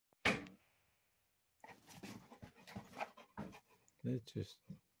It just,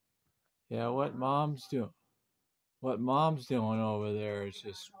 yeah, what mom's doing over there is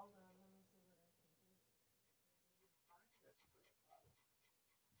just,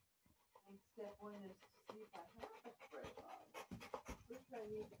 Step one is to see if I have a spray bottle. First, I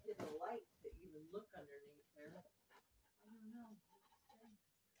need to get a light to even look underneath there. I don't know.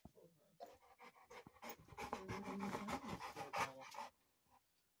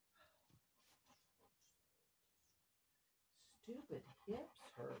 Stupid hips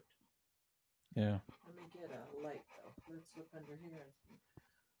hurt. yeah. Let me get a light though. Let's look under here and see.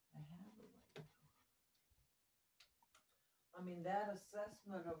 I have a light. I mean, that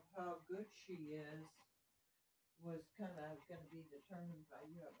assessment of how good she is was kind of going to be determined by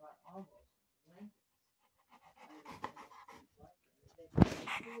you. I bought all those blankets. They're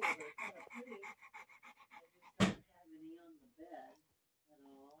kind of pretty. I just don't have any on the bed at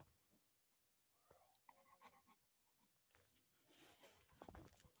all.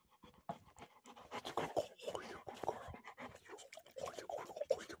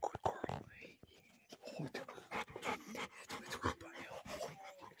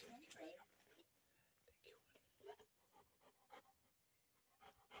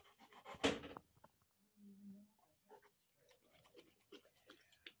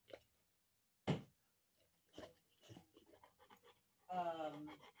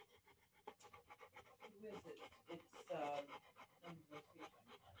 Who is it? It's let me go see if I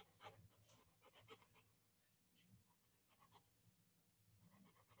can find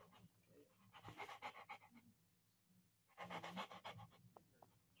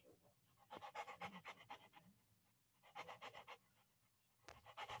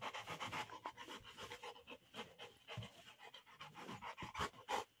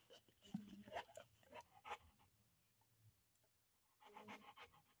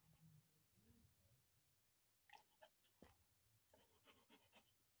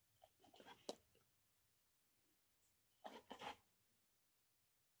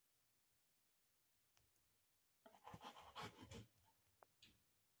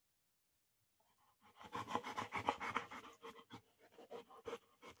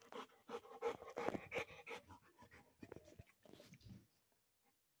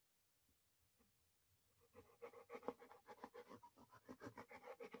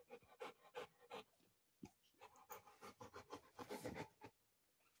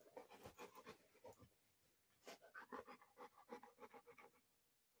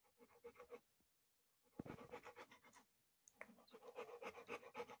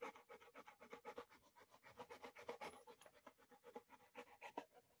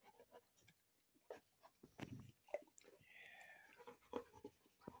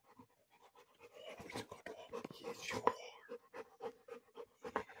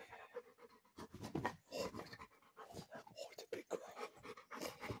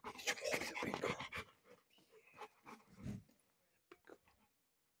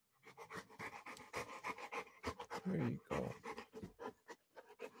There you go.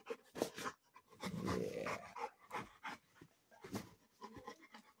 Yeah.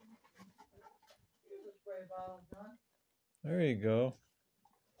 Here's a spray bottle, John. There you go.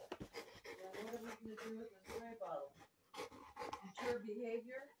 Yeah, what are we going to do with the spray bottle? Deter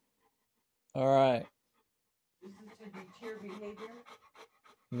behavior? All right. This is to deter behavior?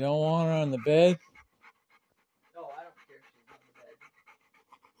 You don't want her on the bed? No, I don't care if she's on the bed.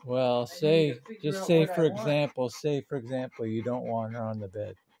 Well, say for example, you don't want her on the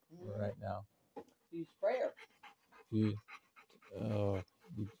bed right now. You spray her. You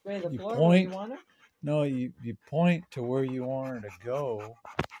Spray the floor point. where you want her? No, you point to where you want her to go.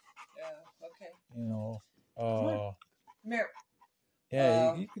 Yeah, okay. You know. Come here.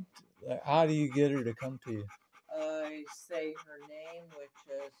 Yeah, you could. How do you get her to come to you? I say her name, which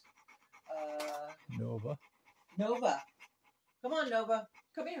is Nova. Nova. Come on, Nova.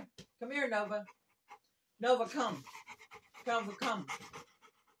 Come here. Come here, Nova. Nova, come. Nova, come.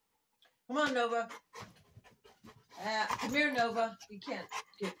 Come on, Nova. Come here, Nova. You can't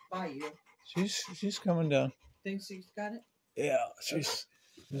get by you. She's coming down. Think she's got it? Yeah, she's.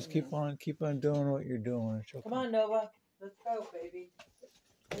 Just keep on doing what you're doing. Come on, Nova. Let's go, baby.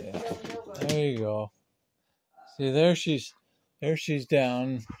 Let's go, Nova. There you go. See, there she's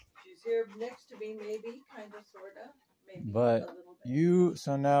down. She's here next to me, maybe, kind of, sort of, maybe but a little bit.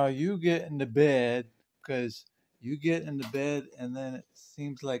 So now you get into bed, because you get into bed and then it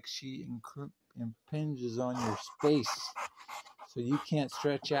seems like she impinges on your space, so you can't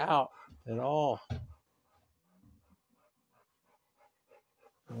stretch out at all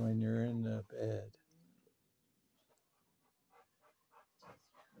when you're in the bed.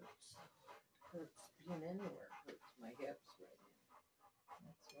 Hurts being anywhere. Hurts my hips right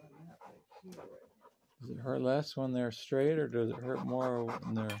on that right here right now. Does it hurt less when they're straight, or does it hurt more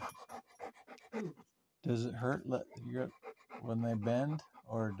when they're? Does it hurt when they bend,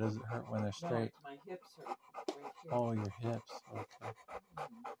 or does it hurt when they're straight? No, my hips hurt right here. Oh, your hips. Okay.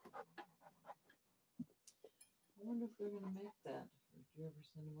 I wonder if they're gonna make that. Or did you ever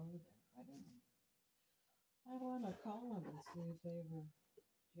send them over there? I don't know. I want to call them and see if they ever.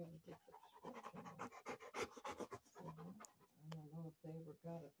 Did you ever get the prescription? I don't know if they ever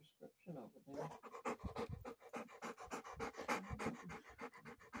got a prescription over there.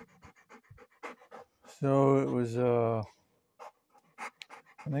 So it was I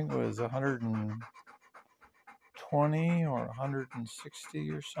think it was 120 or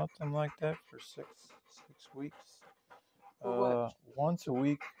 160 or something like that for six weeks. For what? Once a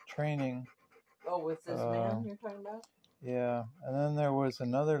week training. Oh, with this man you're talking about? Yeah, and then there was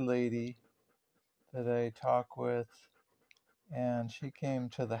another lady that I talked with, and she came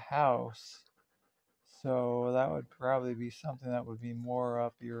to the house. So that would probably be something that would be more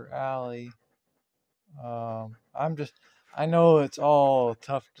up your alley. I know it's all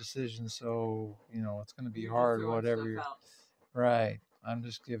tough decisions, so it's going to be hard, whatever you're. Right. I'm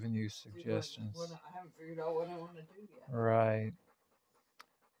just giving you suggestions. I haven't figured out what I want to do yet. Right.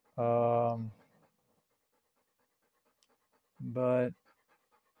 But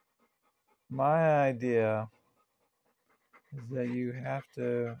my idea is that you have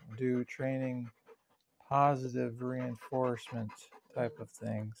to do training positive reinforcement type of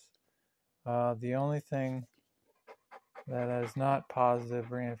things. The only thing that has not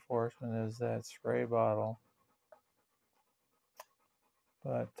positive reinforcement is that spray bottle.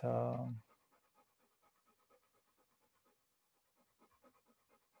 But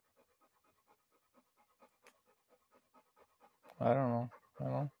I don't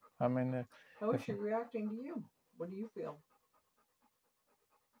know. I mean, how is she reacting to you? What do you feel?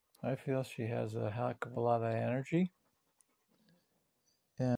 I feel she has a heck of a lot of energy.